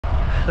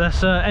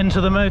Let's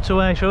enter the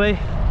motorway, shall we?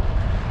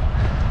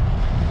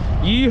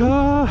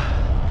 Yeehaw!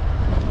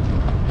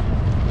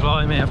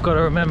 Blimey, I've got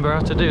to remember how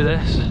to do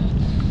this.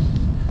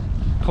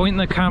 Point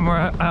the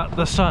camera at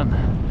the sun.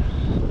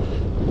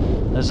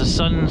 There's a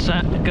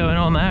sunset going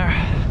on there.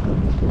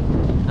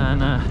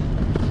 And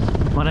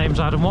my name's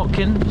Adam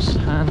Watkins,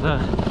 and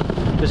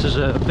this is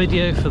a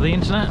video for the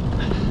internet.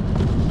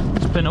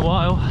 It's been a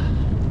while.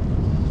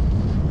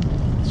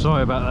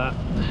 Sorry about that.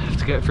 I have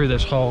to get through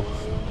this hole.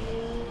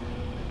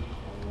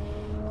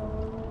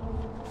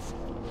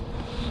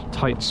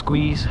 Tight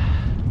squeeze.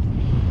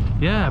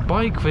 Yeah,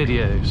 bike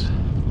videos.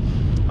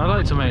 I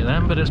like to make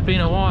them, but it's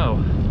been a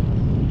while.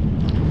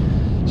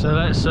 So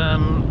let's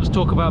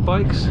talk about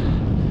bikes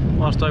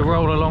whilst I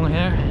roll along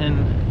here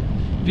in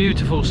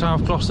beautiful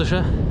South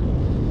Gloucestershire,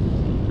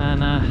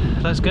 and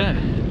let's go.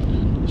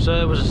 So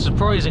it was a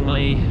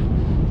surprisingly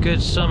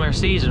good summer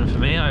season for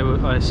me,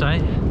 I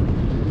say.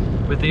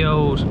 With the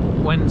old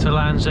went to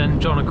Land's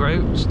End John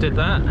O'Groats, did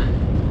that.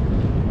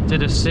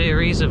 Did a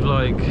series of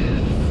like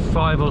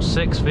 5 or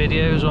 6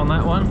 videos on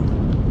that one,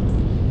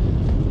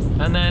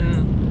 and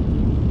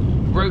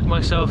then wrote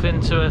myself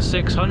into a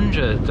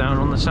 600 down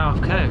on the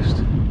south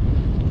coast.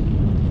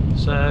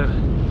 So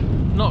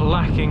not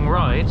lacking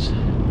rides.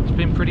 It's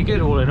been pretty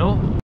good all in all.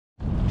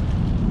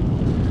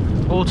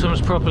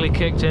 Autumn's properly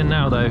kicked in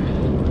now though.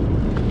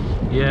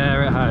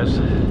 Yeah, it has.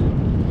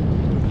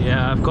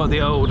 Yeah, I've got the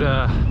old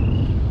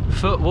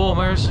foot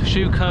warmers,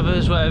 shoe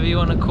covers, whatever you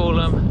want to call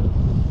them.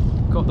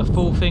 Got the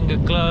full finger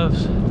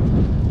gloves.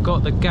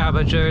 Got the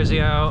Gabba jersey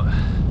out.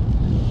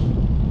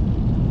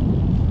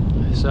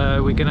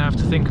 So we're gonna have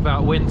to think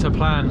about winter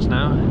plans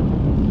now.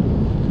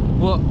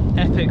 What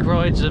epic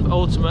rides of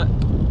ultimate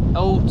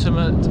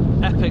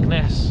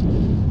epicness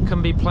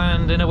can be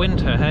planned in a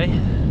winter, hey?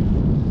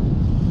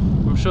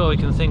 I'm sure we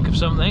can think of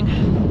something.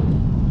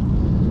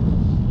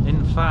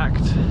 In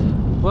fact,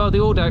 well, the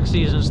Audax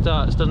season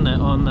starts, doesn't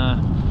it, on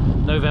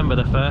November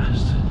the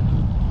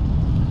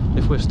 1st.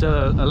 If we're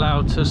still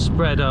allowed to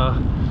spread our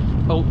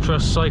ultra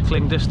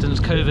cycling distance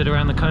COVID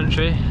around the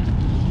country.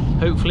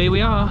 Hopefully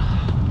we are.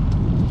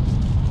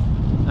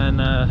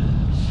 And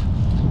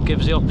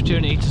gives the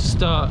opportunity to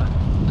start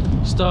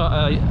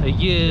a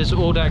year's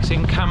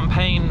Audaxing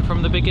campaign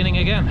from the beginning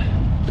again.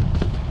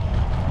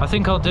 I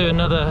think I'll do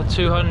another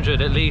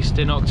 200 at least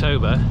in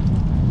October.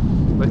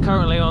 We're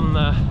currently on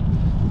the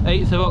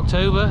 8th of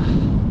October,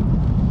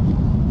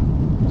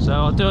 so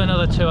I'll do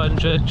another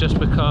 200 just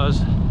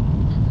because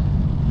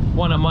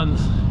one a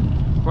month,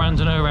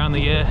 random around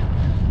the year.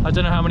 I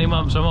don't know how many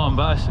months I'm on,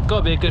 but it's got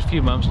to be a good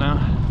few months now.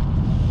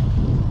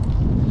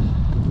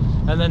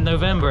 And then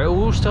November it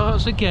all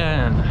starts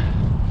again.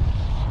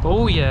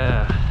 Oh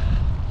yeah.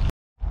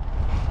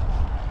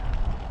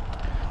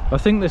 I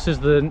think this is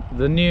the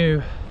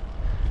new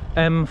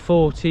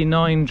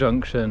M49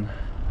 junction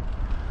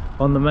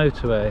on the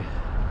motorway.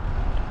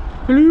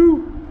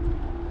 Hello!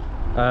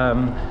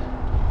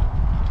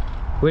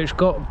 Which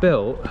got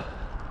built,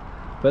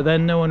 but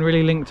then no one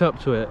really linked up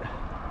to it.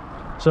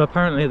 So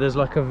apparently there's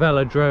like a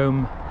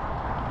velodrome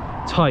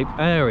type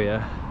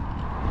area,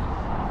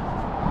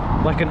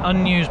 like an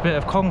unused bit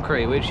of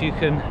concrete which you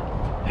can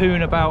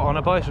hoon about on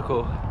a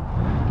bicycle,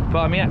 but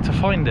I'm yet to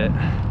find it.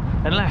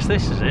 Unless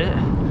this is it.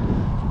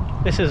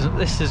 This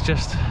is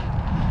just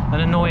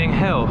an annoying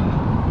hill.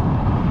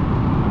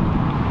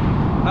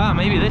 Ah,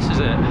 maybe this is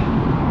it.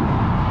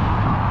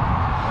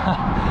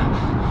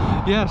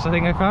 Yes, I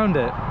think I found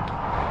it.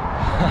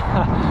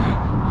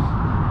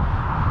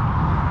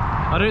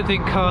 I don't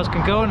think cars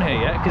can go on here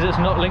yet because it's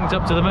not linked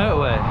up to the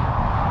motorway.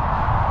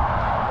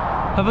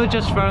 Have I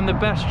just found the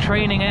best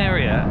training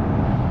area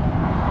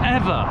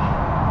ever?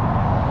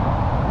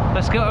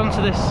 Let's get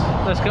onto this.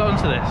 Let's get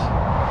onto this.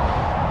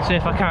 See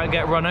if I can't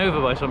get run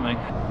over by something.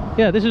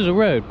 Yeah, this is a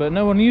road, but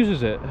no one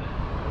uses it.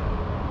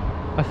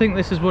 I think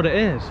this is what it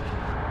is.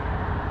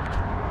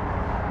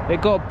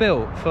 It got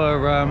built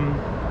for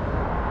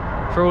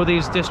all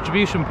these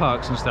distribution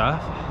parks and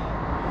stuff.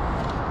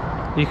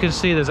 You can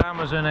see there's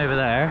Amazon over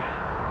there,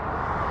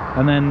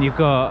 and then you've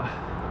got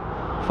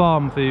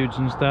farm foods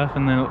and stuff,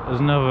 and then there's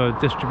another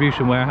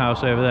distribution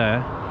warehouse over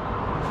there.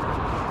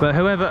 But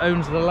whoever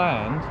owns the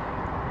land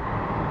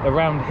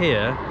around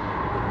here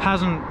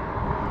hasn't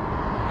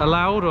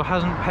allowed or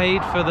hasn't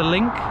paid for the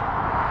link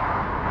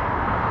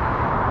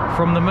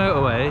from the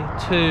motorway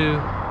to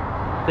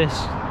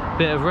this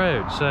bit of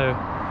road. So,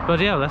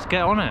 bloody hell, let's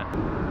get on it.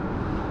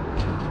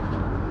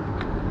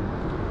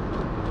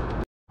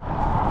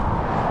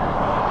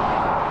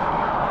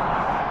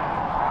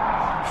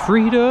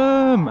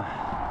 Freedom!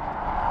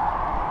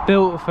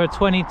 Built for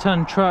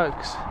 20-ton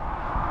trucks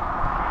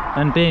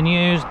and being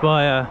used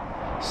by a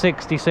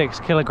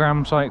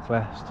 66-kilogram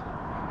cyclist.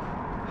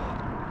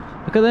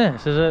 Look at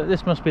this.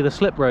 This must be the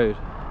slip road.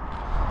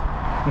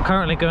 I'm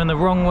currently going the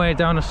wrong way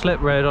down a slip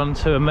road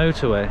onto a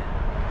motorway.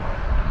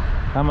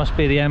 That must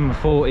be the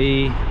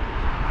M49,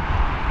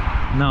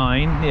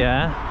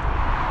 yeah.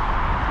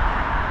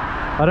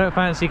 I don't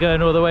fancy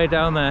going all the way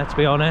down there, to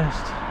be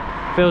honest.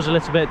 Feels a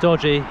little bit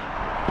dodgy.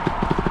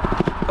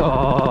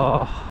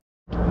 Oh.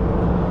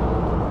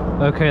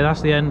 Okay,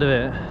 that's the end of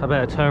it. I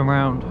better turn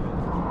around.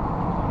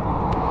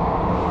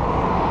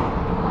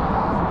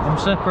 I'm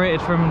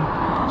separated from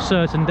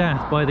certain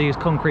death by these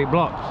concrete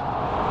blocks.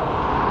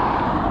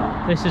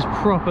 This is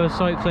proper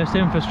cyclist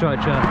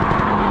infrastructure.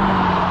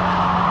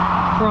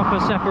 Proper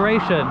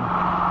separation.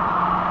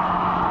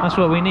 That's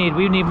what we need.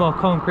 We need more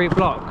concrete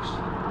blocks.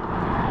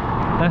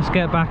 Let's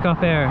get back up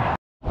here.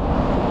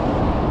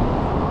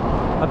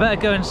 I better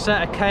go and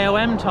set a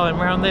KOM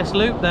time around this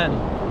loop then.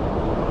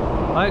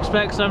 I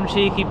expect some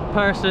cheeky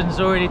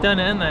person's already done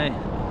it, haven't they?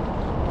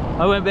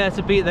 I won't be able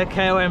to beat the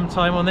KOM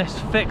time on this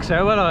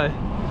fixer, will I?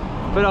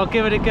 But I'll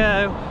give it a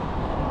go.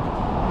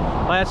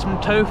 I had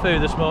some tofu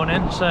this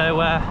morning, so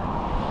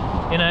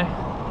you know,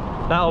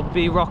 that'll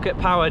be rocket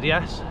powered,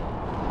 yes.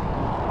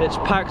 It's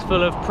packed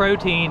full of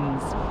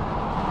proteins.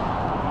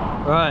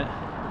 Right,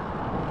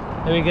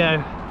 here we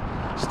go.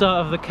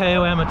 Start of the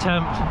KOM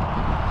attempt.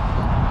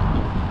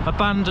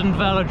 Abandoned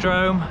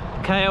velodrome,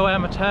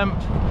 KOM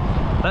attempt.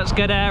 Let's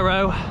get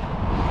aero.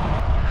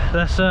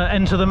 Let's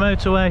enter the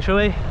motorway, shall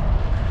we?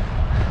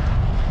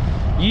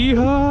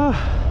 Yeehaw!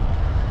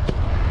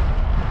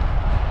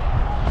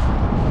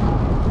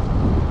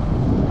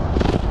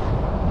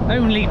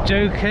 Only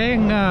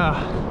joking.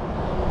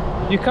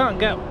 You can't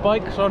get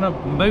bikes on a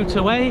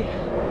motorway.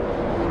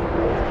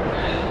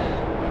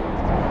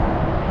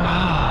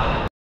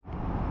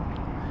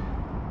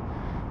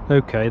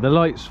 Okay, the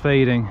light's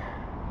fading,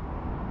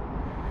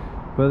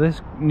 but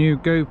this new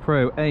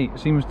GoPro 8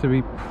 seems to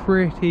be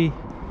pretty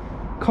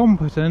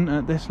competent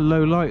at this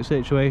low light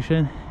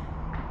situation.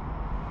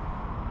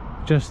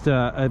 Just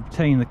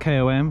obtained the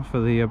KOM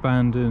for the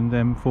abandoned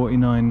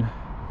M49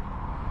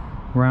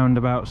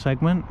 roundabout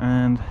segment,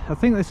 and I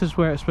think this is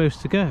where it's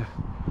supposed to go.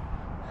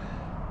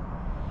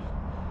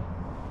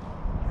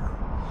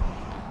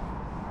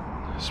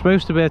 It's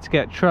supposed to be able to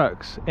get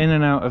trucks in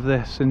and out of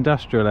this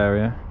industrial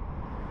area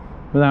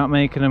without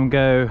making them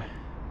go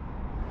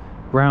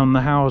round the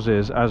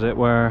houses, as it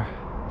were.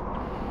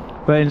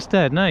 But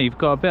instead, no, you've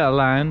got a bit of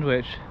land,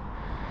 which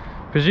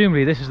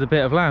presumably this is the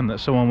bit of land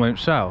that someone won't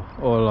sell,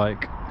 or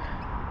like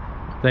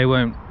they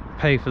won't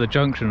pay for the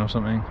junction or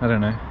something, I don't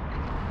know.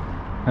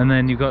 And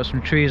then you've got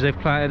some trees they've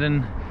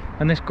planted,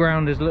 and this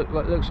ground is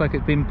looks like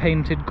it's been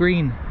painted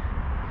green.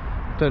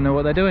 Don't know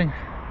what they're doing.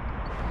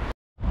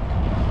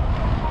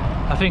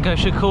 I think I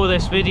should call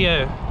this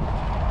video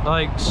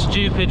like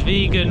stupid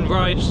vegan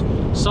rides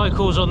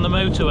cycles on the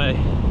motorway,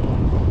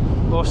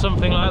 or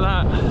something like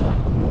that.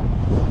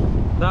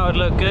 That would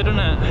look good,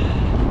 wouldn't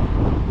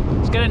it?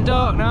 It's getting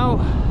dark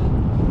now.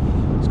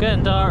 It's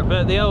getting dark,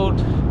 but the old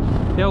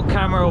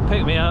camera will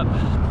pick me up.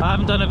 I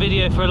haven't done a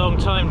video for a long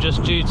time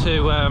just due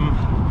to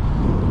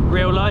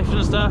real life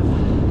and stuff.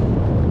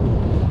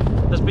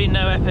 There's been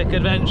no epic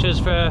adventures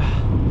for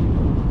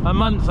a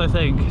month, I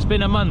think. It's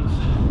been a month.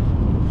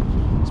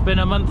 It's been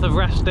a month of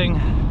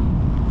resting.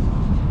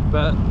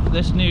 But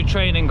this new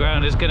training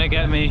ground is going to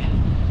get me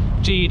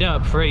G'd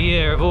up for a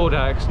year of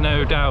Audax,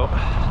 no doubt.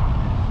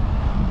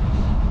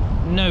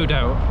 No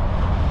doubt.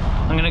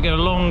 I'm going to go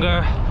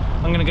longer,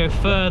 I'm going to go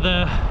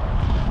further,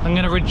 I'm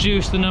going to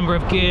reduce the number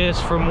of gears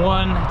from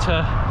 1 to...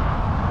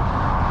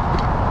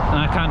 No,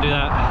 I can't do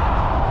that.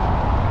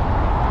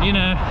 You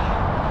know,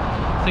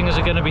 things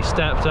are going to be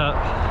stepped up.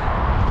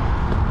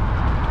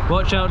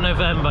 Watch out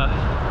November.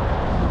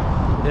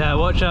 Yeah,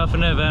 watch out for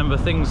November,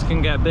 things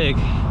can get big.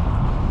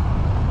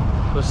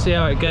 We'll see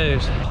how it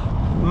goes.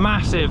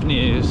 Massive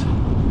news.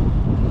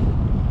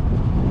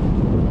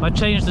 I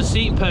changed the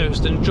seat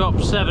post and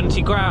dropped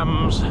 70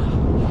 grams.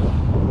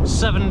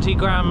 70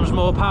 grams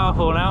more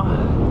powerful now.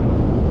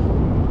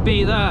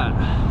 Beat that.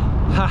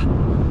 Ha.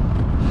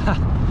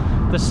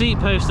 Ha. The seat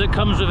post that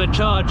comes with a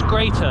charge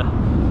grater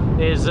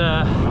is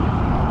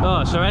oh,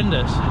 it's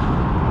horrendous.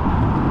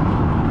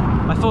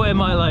 I thought it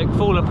might like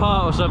fall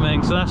apart or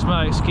something, so that's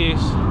my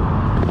excuse.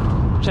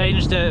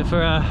 Changed it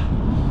for a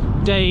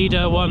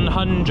Data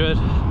 100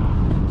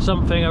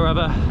 something or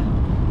other.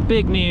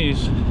 Big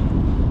news.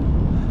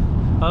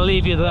 I'll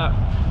leave you that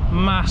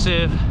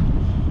massive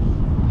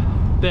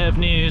bit of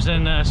news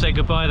and say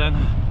goodbye then.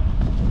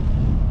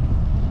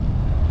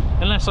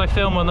 Unless I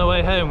film on the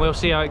way home, we'll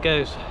see how it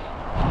goes.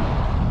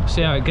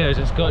 See how it goes.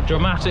 It's got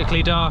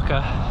dramatically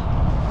darker.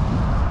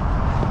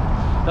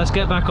 Let's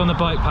get back on the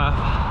bike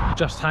path.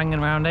 Just hanging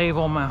around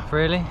Avon,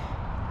 really.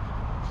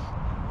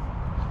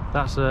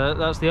 That's the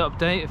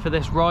update for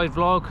this ride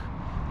vlog.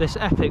 This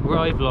epic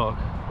ride vlog.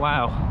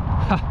 Wow.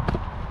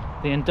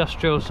 The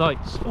industrial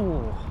sites.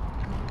 Ooh.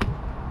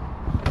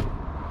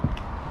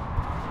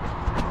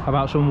 How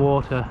about some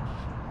water?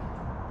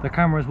 The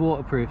camera's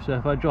waterproof, so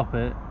if I drop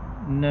it,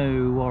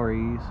 no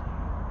worries.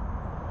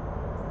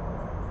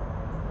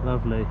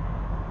 Lovely.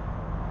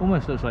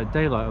 Almost looks like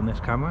daylight on this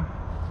camera.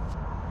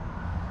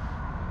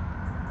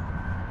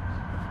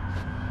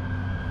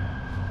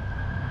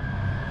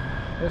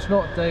 It's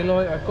not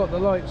daylight, I've got the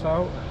lights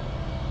out.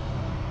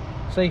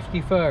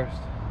 Safety first.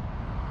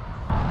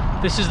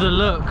 This is the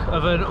look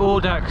of an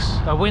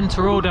Audax, a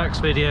winter Audax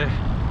video.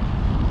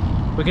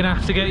 We're gonna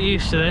have to get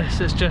used to this.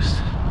 It's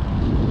just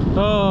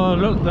Oh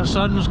look, the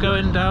sun's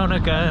going down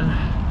again.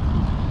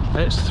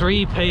 It's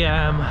 3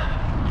 PM.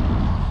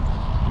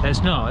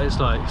 It's not, it's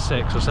like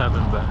 6 or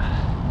 7, but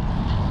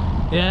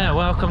yeah,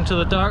 welcome to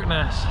the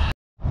darkness.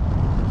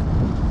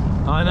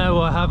 I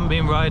know I haven't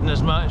been riding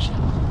as much.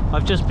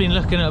 I've just been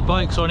looking at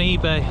bikes on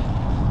eBay.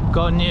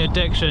 Got a new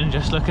addiction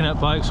just looking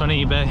at bikes on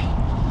eBay.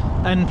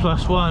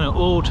 N+1 at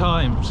all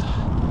times.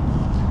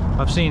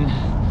 I've seen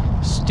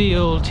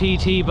steel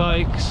TT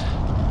bikes,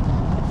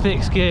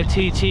 fixed gear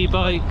TT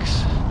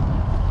bikes.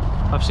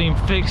 I've seen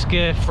fixed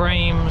gear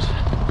frames,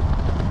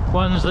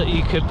 ones that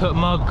you could put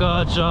mud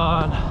guards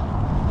on.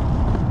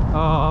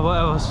 Oh, what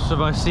else have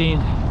I seen?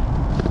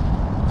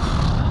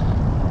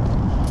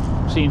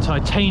 I've seen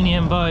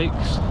titanium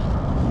bikes.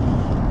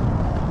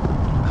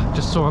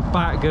 Just saw a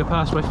bat go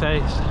past my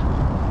face.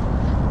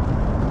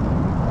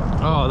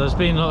 Oh, there's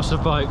been lots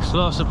of bikes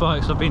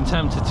I've been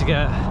tempted to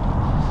get.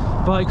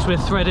 Bikes with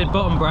threaded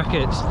bottom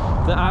brackets,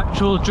 the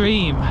actual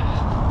dream.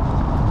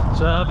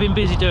 So I've been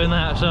busy doing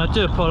that, so I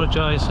do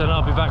apologise, and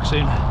I'll be back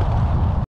soon.